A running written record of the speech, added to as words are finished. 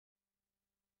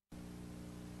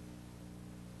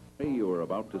You are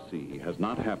about to see has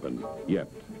not happened yet.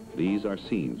 These are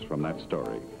scenes from that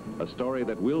story. A story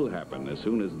that will happen as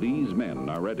soon as these men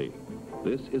are ready.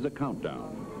 This is a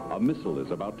countdown. A missile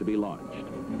is about to be launched.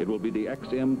 It will be the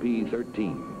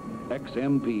XMP-13.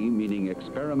 XMP meaning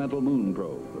Experimental Moon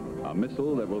Probe. A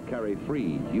missile that will carry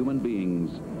free human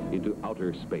beings into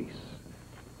outer space.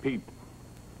 Pete.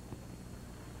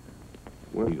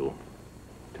 Till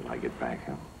I get back,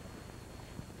 huh?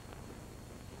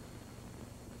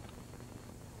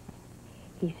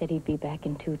 He said he'd be back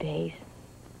in 2 days.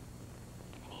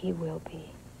 And he will be.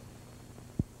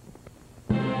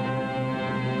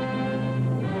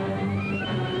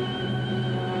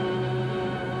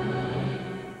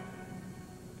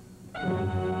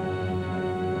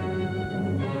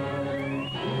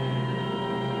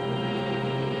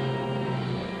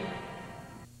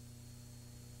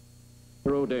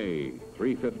 Zero day,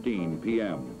 3:15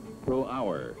 p.m. Zero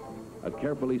hour. A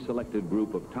carefully selected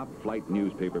group of top flight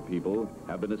newspaper people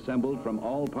have been assembled from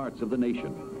all parts of the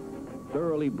nation.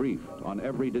 Thoroughly briefed on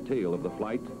every detail of the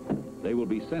flight, they will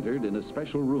be centered in a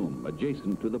special room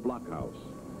adjacent to the blockhouse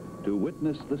to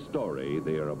witness the story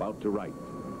they are about to write.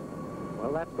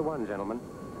 Well, that's the one, gentlemen.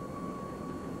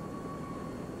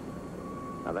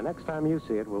 Now, the next time you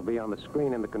see it will be on the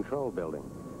screen in the control building.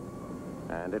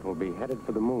 And it will be headed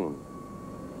for the moon.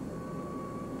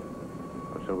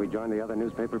 Shall we join the other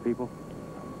newspaper people?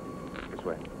 This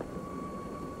way.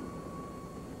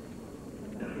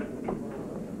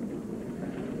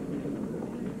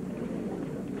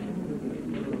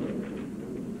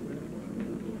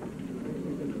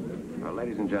 Now,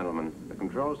 ladies and gentlemen, the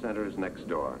control center is next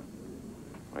door.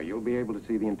 Now, you'll be able to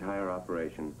see the entire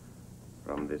operation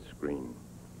from this screen.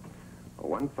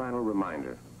 One final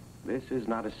reminder. This is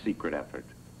not a secret effort,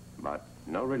 but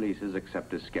no releases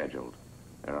except as scheduled.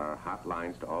 There are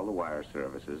hotlines to all the wire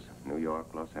services, New York,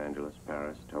 Los Angeles,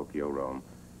 Paris, Tokyo, Rome,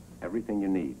 everything you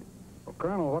need. Well,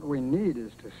 Colonel, what we need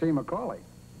is to see Macaulay.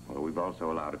 Well, we've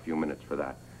also allowed a few minutes for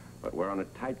that, but we're on a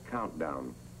tight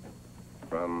countdown.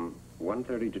 From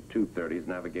 1:30 to 2:30 is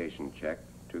navigation check,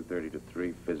 2:30 to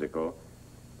 3 physical,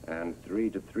 and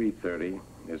 3 to 3:30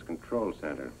 is control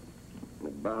center. In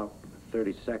about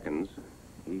 30 seconds,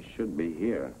 he should be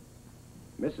here.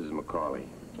 Mrs. Macaulay.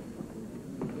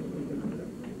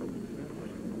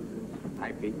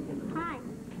 Hi, Pete. Hi.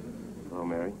 Hello,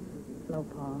 Mary. Hello,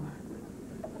 Paul.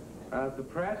 The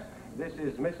press, this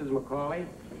is Mrs. Macaulay.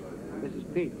 This is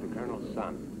Pete, the Colonel's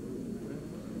son.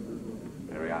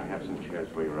 Mary, I have some chairs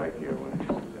for you right here.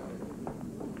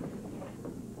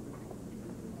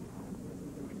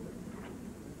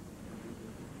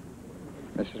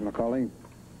 Mrs. Macaulay,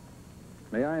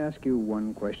 may I ask you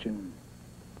one question?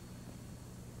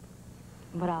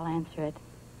 But I'll answer it.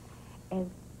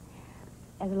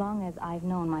 As long as I've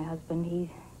known my husband,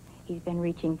 he's been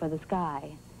reaching for the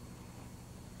sky.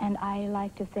 And I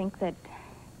like to think that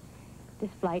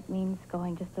this flight means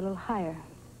going just a little higher.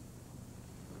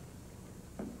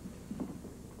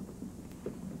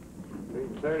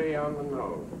 3:30 on the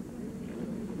nose.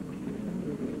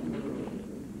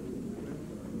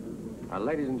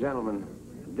 Ladies and gentlemen,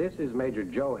 this is Major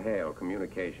Joe Hale,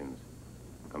 Communications.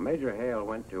 Major Hale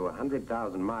went to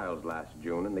 100,000 miles last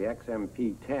June in the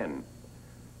XMP-10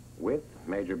 with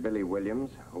Major Billy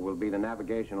Williams, who will be the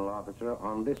navigational officer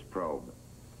on this probe.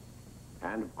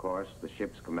 And, of course, the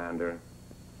ship's commander,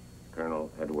 Colonel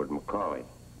Edward Macaulay.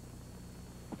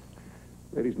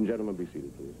 Ladies and gentlemen, be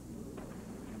seated, please.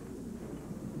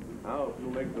 Now, if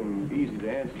you'll make them easy to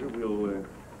answer,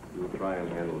 we'll try and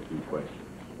handle a few questions.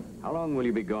 How long will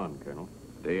you be gone, Colonel?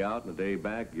 Day out and a day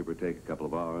back, give or take a couple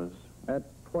of hours. At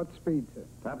what speed, sir?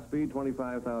 Top speed,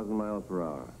 25,000 miles per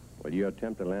hour. Will you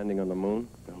attempt a landing on the moon?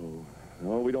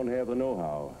 No, we don't have the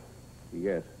know-how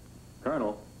yet.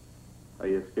 Colonel, are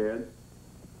you scared?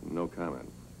 No comment.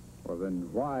 Well, then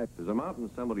why? There's a mountain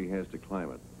somebody has to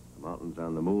climb it. The mountains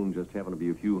on the moon just happen to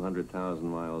be a few 100,000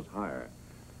 miles higher.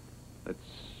 Let's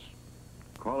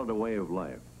call it a way of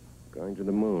life. Going to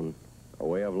the moon. A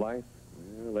way of life?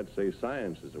 Well, let's say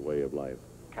science is a way of life.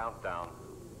 Countdown.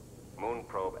 Moon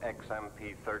probe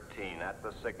XMP-13 at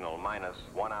the signal, minus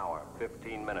 1 hour,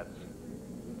 15 minutes.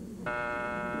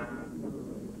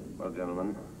 Well,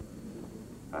 gentlemen,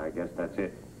 I guess that's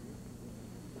it.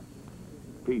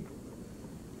 Pete,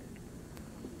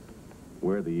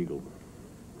 wear the Eagle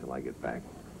till I get back.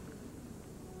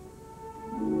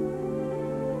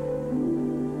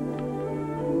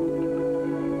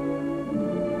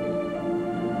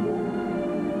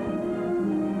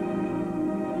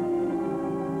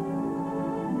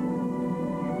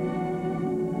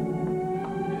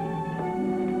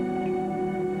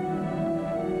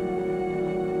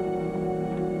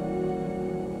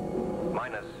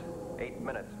 8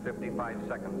 minutes, 55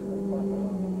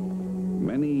 seconds.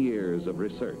 Many years of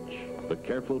research, the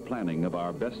careful planning of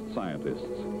our best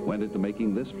scientists went into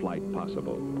making this flight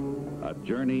possible. A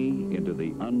journey into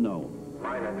the unknown.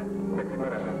 Minus 6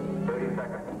 minutes, 30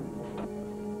 seconds.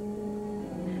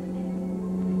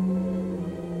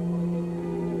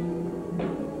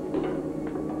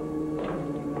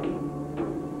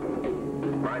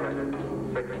 Minus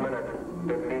 6 minutes,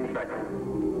 15 seconds.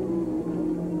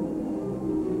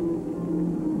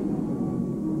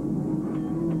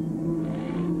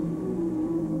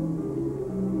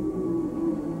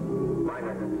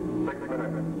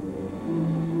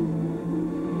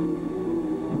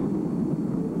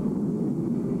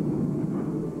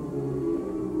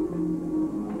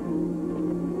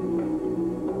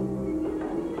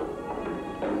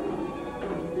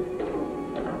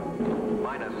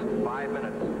 Minus 5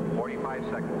 minutes, 45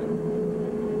 seconds.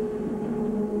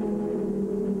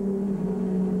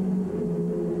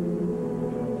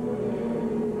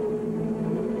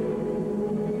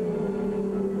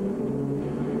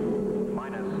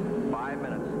 Minus 5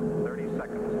 minutes, 30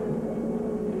 seconds.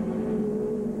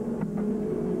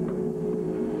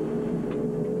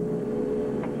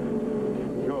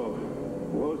 Joe,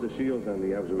 close the shields on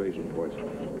the observation points.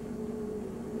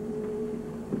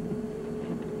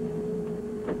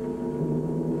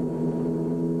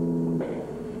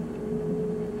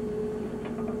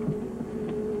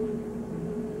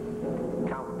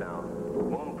 Countdown.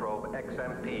 Moon probe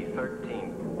XMP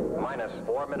 13. Minus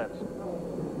 4 minutes.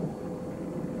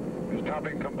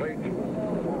 Stopping complete.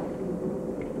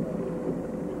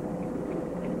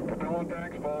 Propellant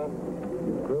tanks full.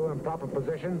 Crew in proper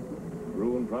position.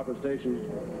 Crew in proper stations.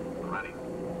 Ready.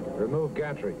 Remove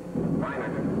gantry.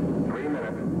 Minus 3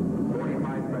 minutes,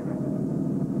 45 seconds.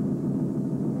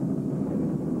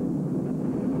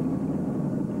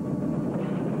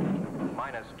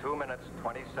 Minus 2 minutes,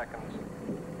 20 seconds.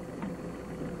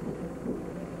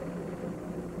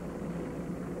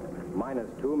 Minus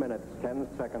 2 minutes, 10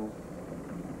 seconds.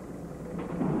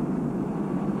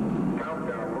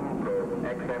 Countdown, moon probe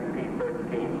XMP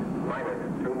 13. Minus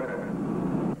 2 minutes.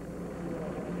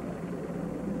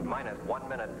 Minus 1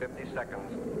 minute, 50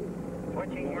 seconds.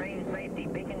 Switching marine safety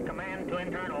beacon command to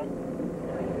internal.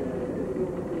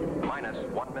 Minus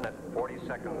 1 minute, 40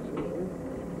 seconds.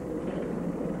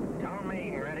 Tower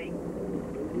main ready.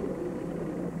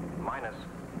 Minus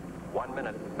 1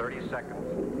 minute, 30 seconds.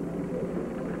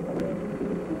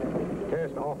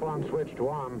 Test off on switch to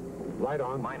arm. Light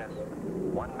on. Minus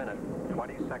 1 minute,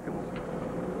 20 seconds.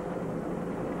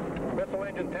 Missile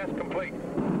engine test complete.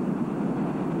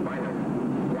 Minus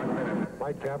 1 minute.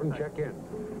 Flight cabin check in.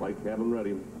 Flight cabin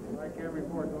ready.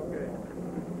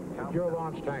 Secure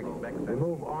launch tank.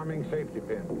 Remove arming safety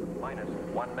pin. Minus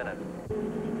 1 minute.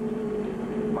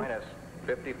 Minus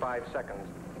 55 seconds.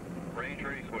 Range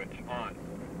switch on.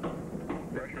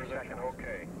 Pressurization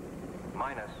okay.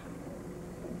 Minus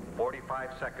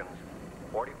 45 seconds.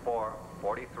 44,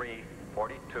 43,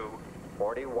 42,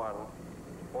 41,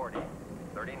 40,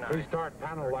 39. Restart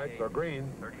panel lights are green.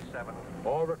 37,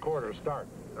 All recorders start.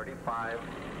 35,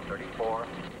 34,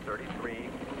 33,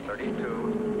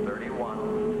 32,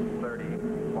 31, 30,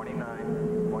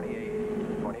 29,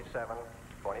 28, 27,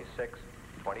 26,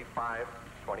 25,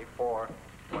 24,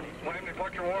 26. Flame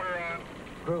deflector water on.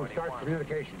 Crew, start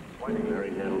communications.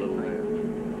 Mary had a little there.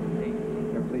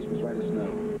 Air policeman's right as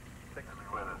snow. 6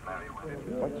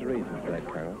 minutes. What's the reason for that,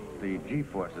 Colonel? The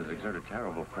G-forces exert a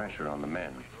terrible pressure on the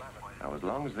men. Now, as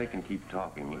long as they can keep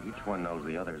talking, each one knows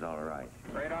the other's all right.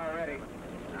 Radar ready.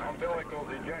 Umbilicals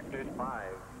ejected. 5,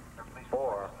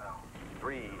 4,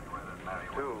 3,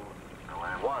 2,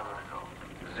 1,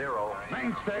 0.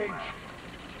 Main stage.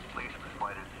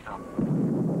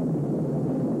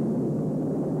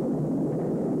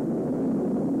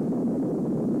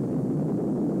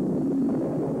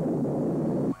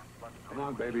 Come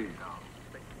on, baby.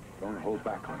 Don't hold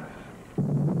back on us.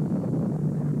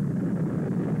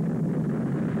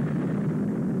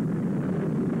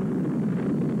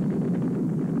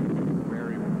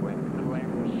 Very wet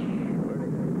flames.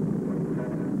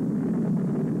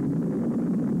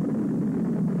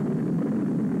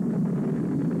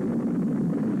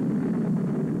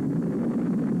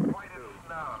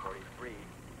 Now 43,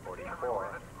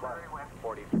 44, plus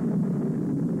 40.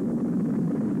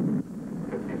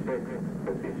 56,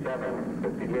 57,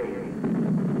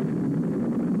 58.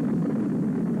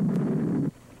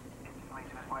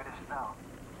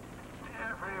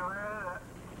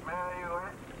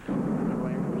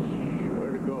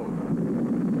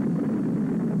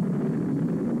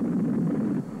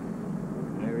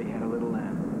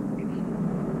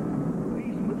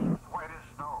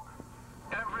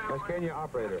 Kenya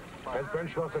operator, has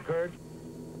French loss occurred?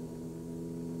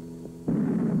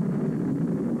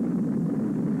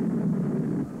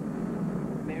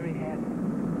 Mary had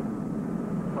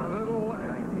a little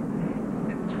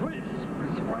and twists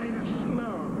was white as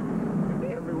snow.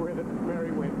 Everywhere that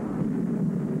Mary went.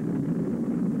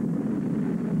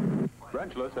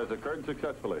 Branchless has occurred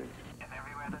successfully.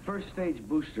 The first stage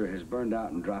booster has burned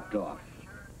out and dropped off.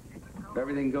 If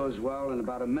everything goes well, in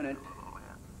about a minute,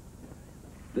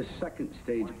 the second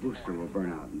stage booster will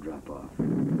burn out and drop off.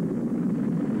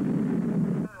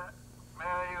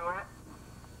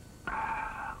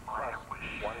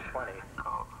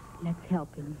 Let's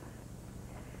help him.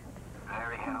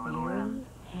 Mary had a little Mary lamb.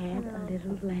 had a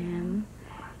little lamb.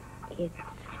 It's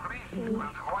Fleece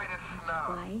was white as snow.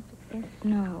 white as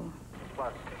snow.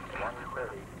 Plus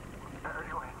 130.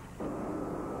 Mary went.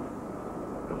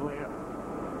 The lamb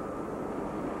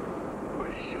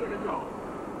was sure to go.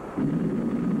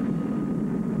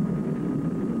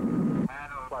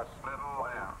 Plus little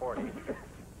lamb. 40.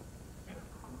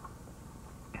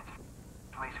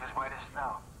 Fleece was white as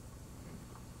snow.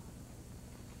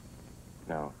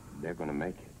 Now, they're going to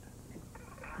make it.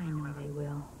 I know they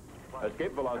will.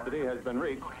 Escape velocity has been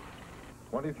reached.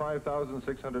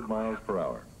 25,600 miles per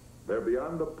hour. They're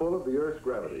beyond the pull of the Earth's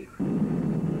gravity.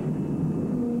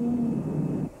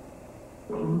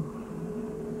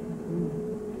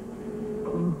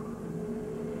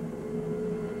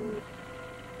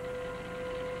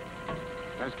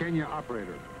 As Kenya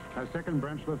operator, has second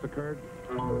branchless occurred?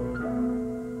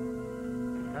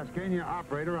 As Kenya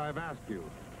operator, I've asked you,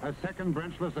 has second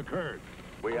branchless occurred?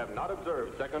 We have not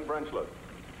observed second branchless.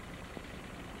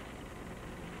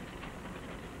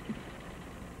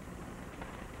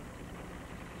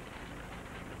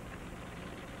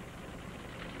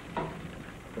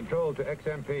 Control to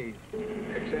XMP.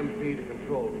 XMP to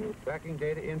control. Tracking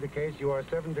data indicates you are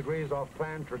 7 degrees off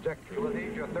planned trajectory. You will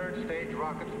need your third stage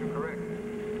rockets to correct.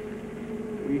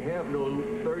 We have no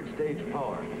third stage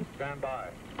power. Stand by.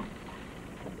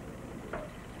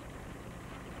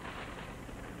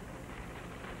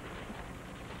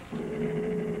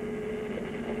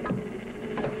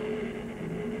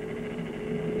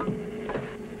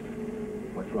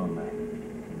 What's wrong, Mac?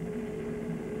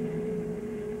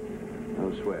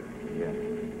 No sweat. Yeah.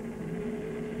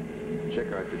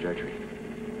 Check our trajectory.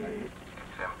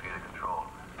 XMP to control.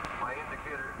 My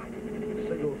indicator.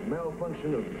 Signals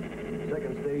malfunction of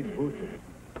second stage booster.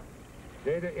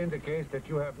 Data indicates that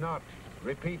you have not,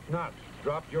 repeat not,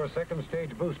 dropped your second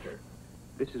stage booster.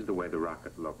 This is the way the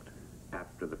rocket looked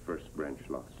after the first branch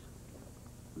loss.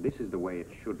 This is the way it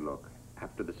should look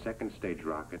after the second stage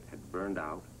rocket had burned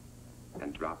out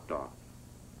and dropped off.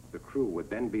 The crew would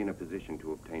then be in a position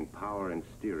to obtain power and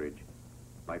steerage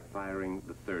by firing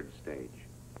the third stage.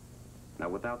 Now,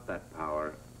 without that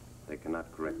power, they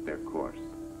cannot correct their course.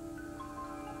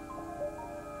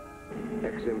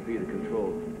 XMP to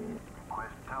control.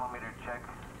 Request telemeter check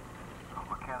of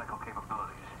mechanical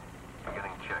capabilities.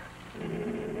 Beginning check.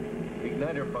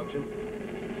 Igniter function.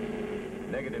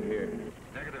 Negative here.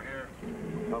 Negative here.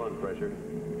 Propellant pressure.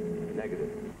 Negative.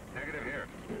 Negative here.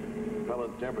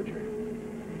 Propellant temperature.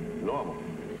 Normal.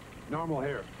 Normal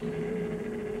here.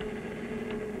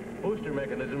 Booster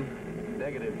mechanism.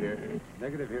 Negative here.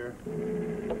 Negative here.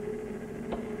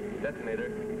 Detonator.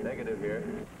 Negative here.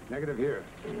 Negative here.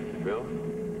 Bill?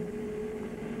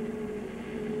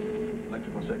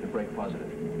 Electrical circuit break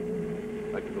positive.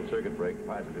 Electrical circuit break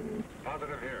positive.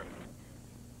 Positive here.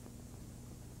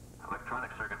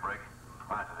 Electronic circuit break.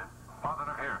 Positive.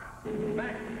 Positive here.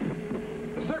 Back!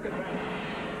 The circuit back!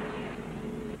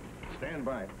 Stand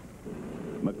by.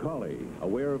 Macaulay,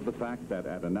 aware of the fact that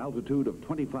at an altitude of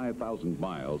 25,000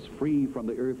 miles, free from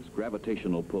the Earth's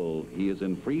gravitational pull, he is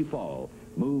in free fall,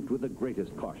 moved with the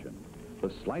greatest caution.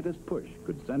 The slightest push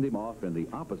could send him off in the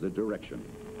opposite direction.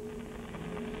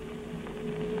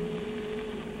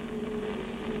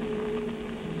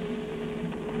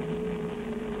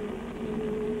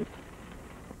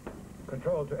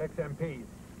 Control to XMP.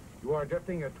 You are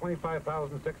drifting at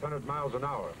 25,600 miles an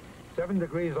hour. 7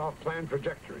 degrees off planned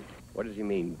trajectory. What does he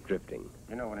mean, drifting?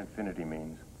 You know what infinity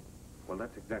means? Well,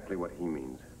 that's exactly what he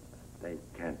means. They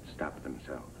can't stop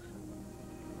themselves.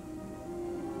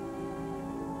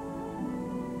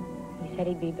 He said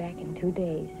he'd be back in 2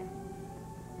 days.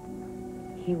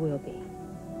 He will be.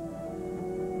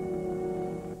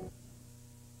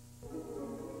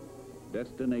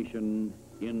 Destination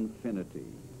infinity.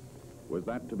 Was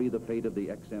that to be the fate of the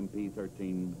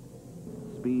XMP-13?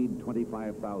 Speed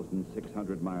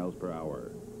 25,600 miles per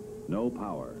hour. No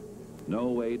power. No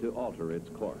way to alter its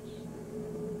course.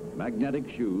 Magnetic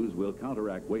shoes will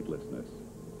counteract weightlessness.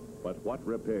 But what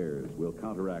repairs will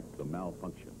counteract the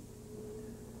malfunction?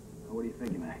 What are you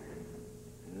thinking, Mac?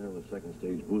 Yeah, the second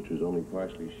stage booster's only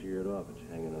partially sheared off.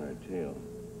 It's hanging on our tail.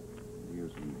 We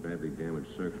have some badly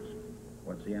damaged circuits.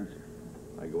 What's the answer?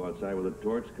 I go outside with a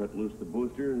torch, cut loose the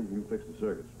booster, and you fix the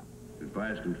circuits.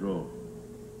 Advise control.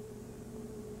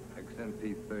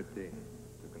 XMP-13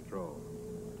 to control.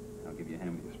 I'll give you a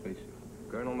hand with your spacesuit.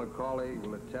 Colonel McCauley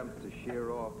will attempt to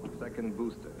shear off the second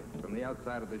booster from the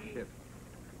outside of the ship.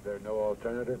 Is there no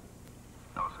alternative?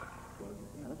 No, sir.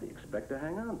 How do you expect to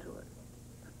hang on to it?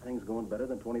 That thing's going better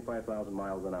than 25,000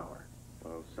 miles an hour.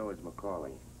 Well, so is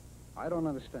McCauley. I don't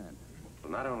understand.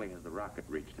 Well, not only has the rocket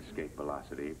reached escape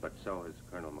velocity, but so has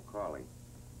Colonel McCauley,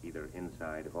 either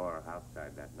inside or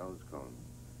outside that nose cone.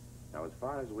 Now, as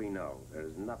far as we know,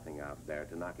 there's nothing out there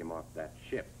to knock him off that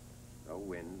ship. No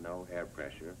wind, no air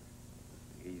pressure.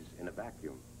 He's in a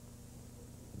vacuum.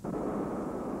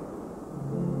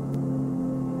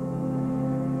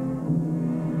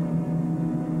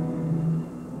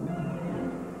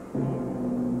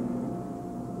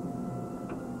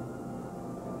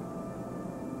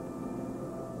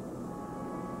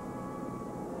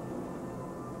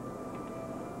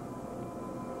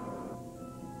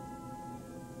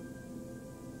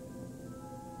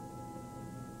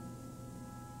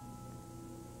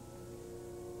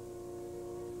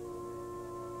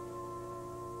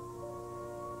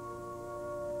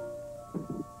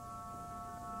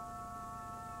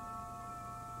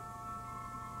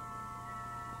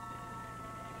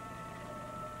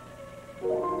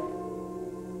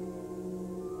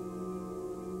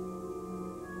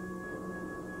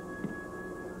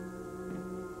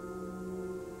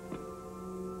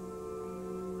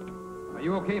 Are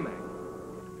you okay, Mac?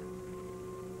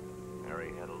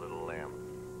 Harry had a little lamb.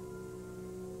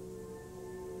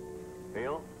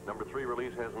 Neil, number 3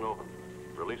 release hasn't opened.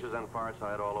 Releases on far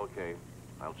side all okay.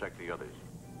 I'll check the others.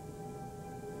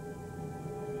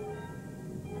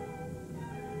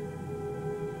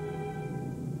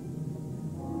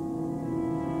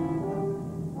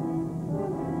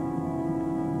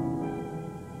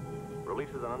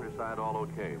 Releases on underside all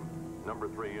okay. Number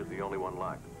 3 is the only one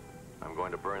locked. I'm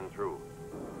going to burn through.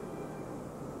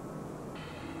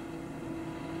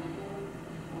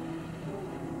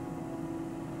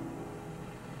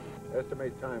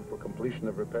 Estimate time for completion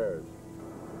of repairs.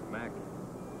 Mac,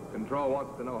 Control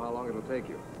wants to know how long it'll take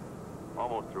you.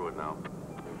 Almost through it now.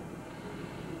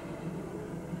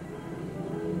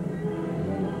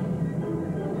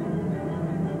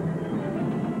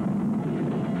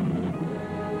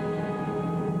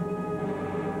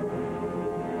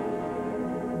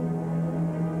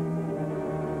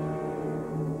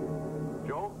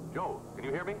 Joe, can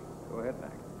you hear me? Go ahead,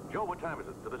 Mac. Joe, what time is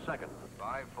it? To the second.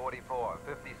 5:44,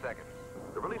 50 seconds.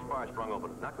 The release bar sprung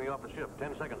open. Knocked me off the ship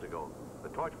 10 seconds ago. The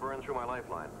torch burned through my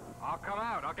lifeline. I'll come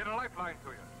out. I'll get a lifeline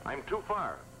to you. I'm too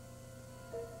far.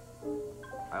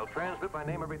 I'll transmit my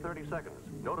name every 30 seconds.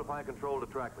 Notify control to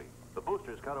track me. The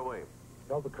booster's cut away.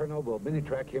 Tell the Colonel we'll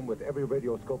mini-track him with every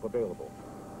radio scope available.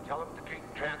 Tell him to keep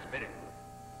transmitting.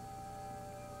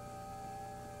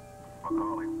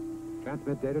 McCauley.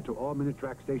 Transmit data to all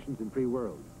mini-track stations in free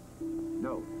world.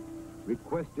 No.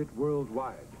 Request it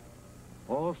worldwide.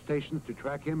 All stations to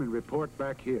track him and report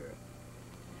back here.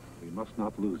 We must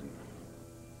not lose him.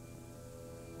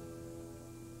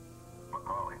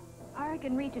 McCauley.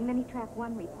 Oregon Region Mini-Track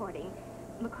 1 reporting.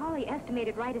 McCauley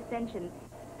estimated right ascension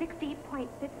 60.15.10.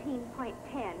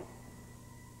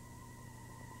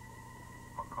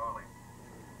 McCauley.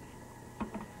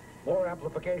 More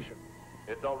amplification.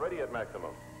 It's already at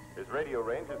maximum. His radio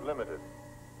range is limited.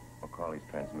 McCauley's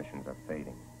transmissions are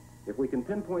fading. If we can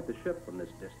pinpoint the ship from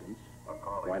this distance,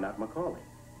 McCauley. why not McCauley?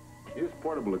 His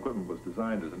portable equipment was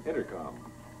designed as an intercom.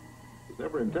 It was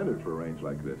never intended for a range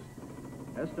like this.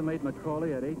 Estimate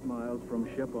McCauley at 8 miles from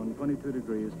ship on 22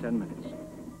 degrees, 10 minutes.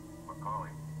 McCauley.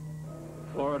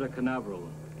 Florida Canaveral,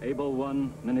 Able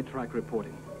 1, mini-track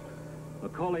reporting.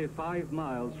 McCauley 5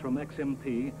 miles from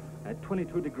XMP at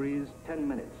 22 degrees, 10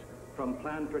 minutes from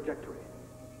planned trajectory.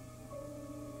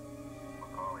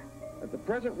 At the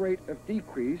present rate of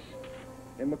decrease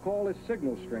in McCauley's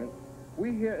signal strength,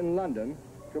 we here in London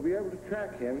shall be able to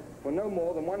track him for no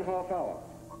more than 1/2 hour.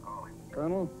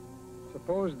 Colonel,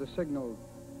 suppose the signal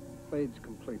fades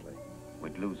completely.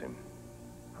 We'd lose him.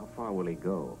 How far will he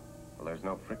go? Well, there's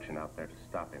no friction out there to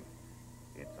stop him.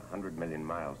 It's 100 million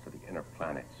miles to the inner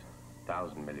planets,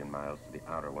 1,000 million miles to the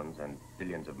outer ones, and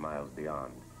billions of miles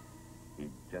beyond.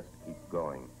 He'd just keep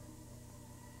going.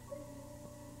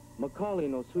 McCauley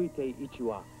no suitei ichi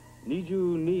wa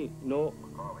 22の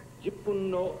10分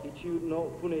の1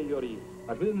の船より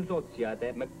Adventozia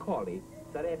de McCauley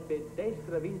sarebbe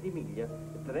destra 20 miglia,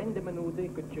 30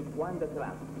 minuti e 50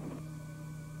 tratti.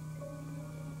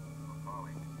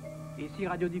 Ici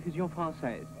Radiodiffusion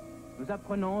française. Nous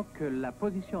apprenons que la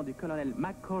position du colonel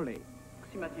Macaulay,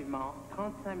 approximativement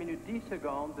 35 minutes 10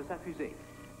 secondes de sa fusée.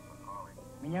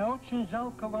 Меня очень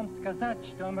жалко вам сказать,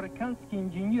 что американский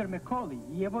инженер Макколей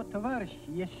и его товарищи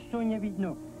еще не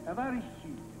видно.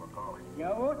 Товарищи,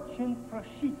 я очень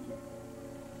просите.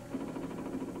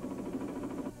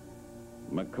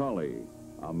 Macaulay,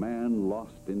 a man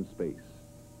lost in space,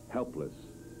 helpless,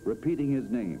 repeating his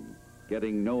name,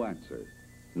 getting no answer,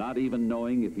 not even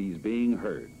knowing if he's being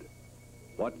heard.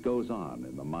 What goes on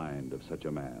in the mind of such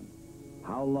a man?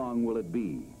 How long will it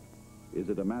be? Is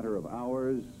it a matter of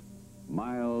hours,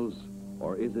 miles,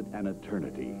 or is it an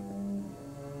eternity?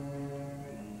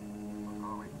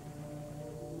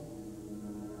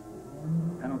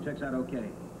 Panel checks out okay.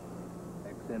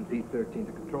 XMP-13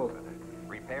 to control center.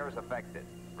 Repairs affected.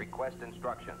 Request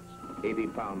instructions. 80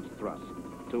 pounds thrust,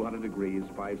 200 degrees,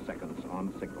 5 seconds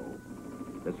on signal.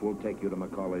 This will take you to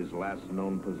Macaulay's last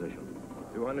known position.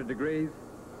 200 degrees,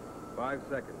 5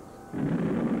 seconds.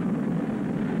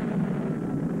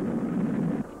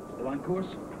 Still on course?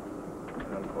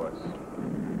 On course.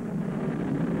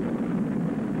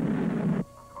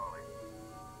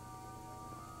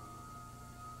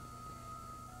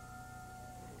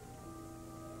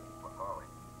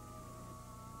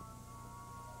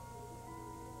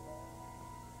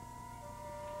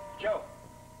 Joe,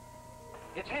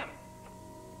 it's him.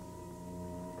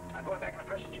 I'm going back in the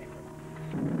pressure chamber.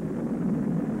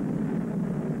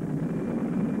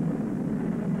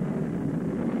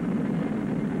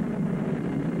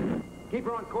 Keep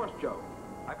her on course, Joe.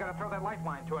 I've got to throw that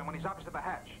lifeline to him when he's opposite the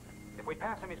hatch. If we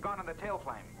pass him, he's gone on the tail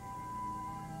flame.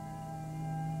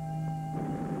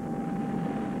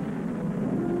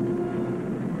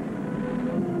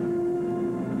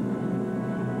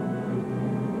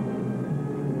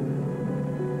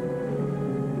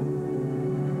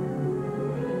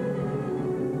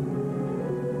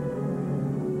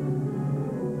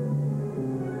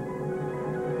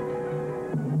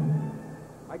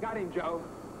 I got him, Joe.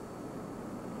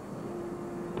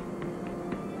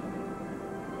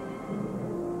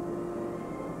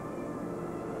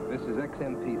 This is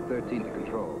XMP-13 to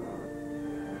control.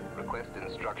 Request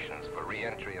instructions for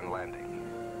re-entry and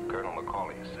landing. Colonel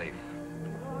Macaulay is safe.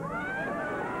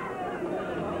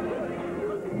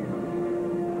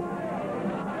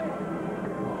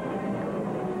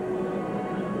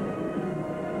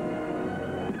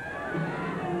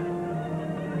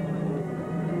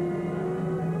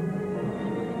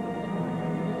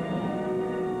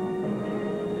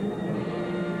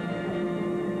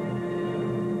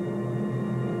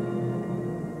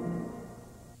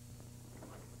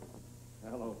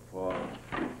 Hello, Paul.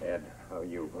 Ed, how are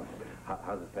you?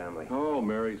 How's the family? Oh,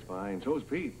 Mary's fine. So's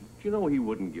Pete. Do you know he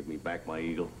wouldn't give me back my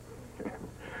eagle?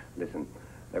 Listen,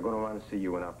 they're going to want to see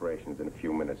you in operations in a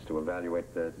few minutes to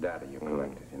evaluate the data you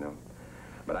collected, you know.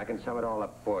 But I can sum it all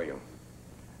up for you.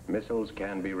 Missiles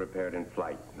can be repaired in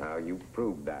flight. Now, you've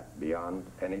proved that beyond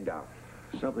any doubt.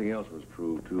 Something else was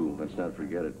proved, too. Let's not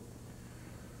forget it.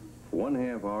 For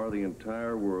 1/2 hour, the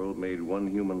entire world made one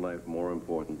human life more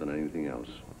important than anything else.